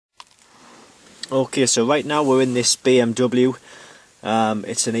Okay, so right now we're in this BMW.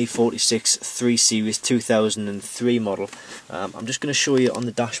 It's an E46 3 Series 2003 model. I'm just going to show you on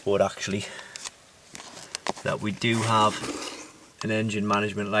the dashboard actually that we do have an engine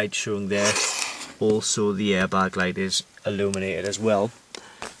management light showing there. Also the airbag light is illuminated as well.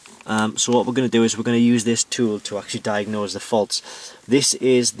 So what we're going to do is we're going to use this tool to actually diagnose the faults. This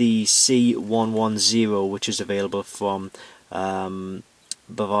is the C110, which is available from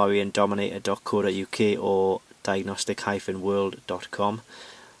BavarianDominator.co.uk or Diagnostic-world.com.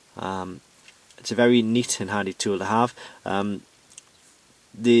 It's a very neat and handy tool to have.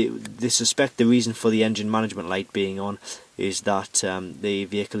 They suspect the reason for the engine management light being on is that the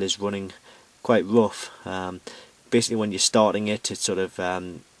vehicle is running quite rough. Basically, when you're starting it, it's sort of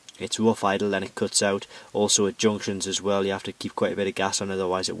it's rough idle and it cuts out. Also at junctions as well, you have to keep quite a bit of gas on,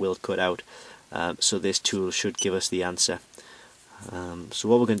 otherwise it will cut out. So this tool should give us the answer. So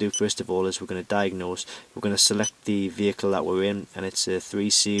what we're going to do first of all is we're going to diagnose. We're going to select the vehicle that we're in, and it's a 3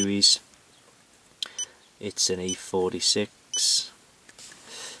 Series. It's an E46,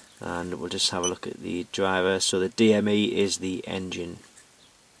 and we'll just have a look at the driver. So the DME is the engine.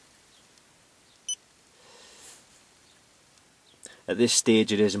 At this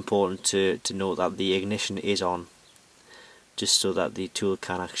stage it is important to note that the ignition is on, just so that the tool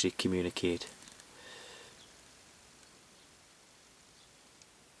can actually communicate.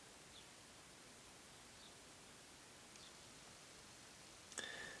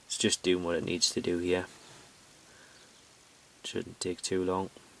 It's just doing what it needs to do here. Shouldn't take too long.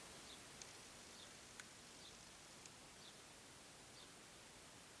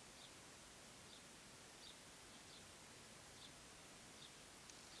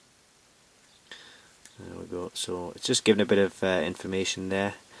 There we go. So it's just giving a bit of information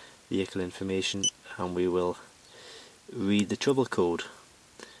there, vehicle information, and we will read the trouble code.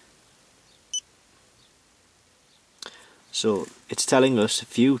 So it's telling us a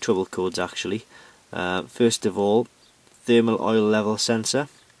few trouble codes actually. First of all, thermal oil level sensor.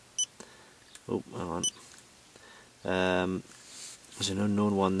 Oh, hang on. There's an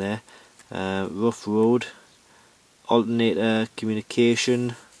unknown one there. Rough road, alternator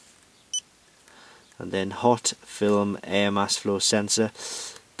communication, and then hot film air mass flow sensor.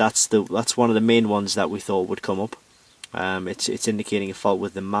 That's one of the main ones that we thought would come up. It's indicating a fault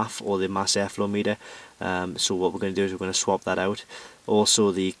with the MAF or the mass airflow meter. So what we're going to do is we're going to swap that out.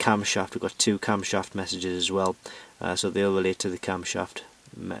 Also the camshaft, we've got 2 camshaft messages as well, so they'll relate to the camshaft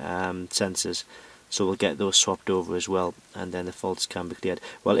sensors. So we'll get those swapped over as well, and then the faults can be cleared.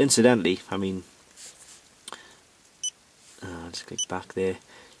 Well, incidentally, I mean, just click back there.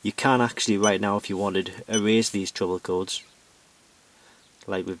 You can actually right now, if you wanted, erase these trouble codes,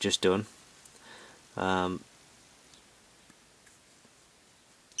 like we've just done.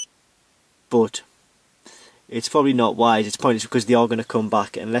 But it's probably not wise, it's pointless, because they are going to come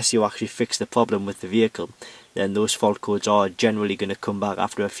back unless you actually fix the problem with the vehicle. Then those fault codes are generally going to come back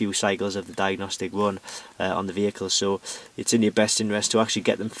after a few cycles of the diagnostic run on the vehicle. So it's in your best interest to actually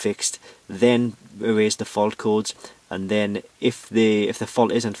get them fixed, then erase the fault codes, and then if the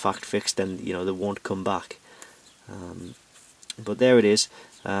fault is in fact fixed, then they won't come back. But there it is.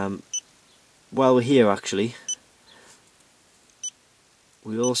 While we're here actually,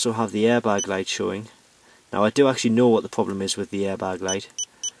 we also have the airbag light showing. Now I do actually know what the problem is with the airbag light,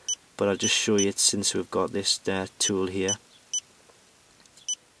 but I'll just show you it since we've got this tool here.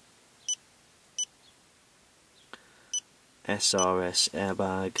 SRS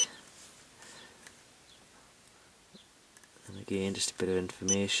airbag, and again just a bit of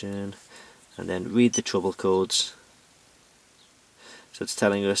information, and then read the trouble codes. So it's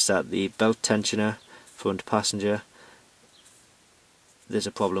telling us that the belt tensioner, front passenger, there's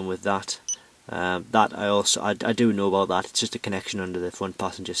a problem with that. That I do know about that. It's just a connection under the front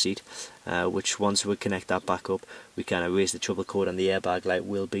passenger seat, which once we connect that back up, we can erase the trouble code and the airbag light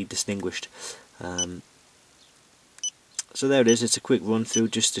will be distinguished. So there it is. It's a quick run through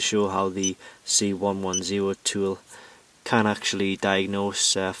just to show how the C110 tool can actually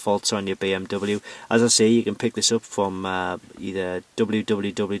diagnose faults on your BMW. As I say, you can pick this up from either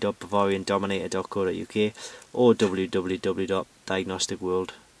www.bavariandominator.co.uk or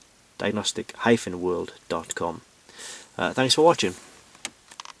www.diagnostic-world.com. Thanks for watching.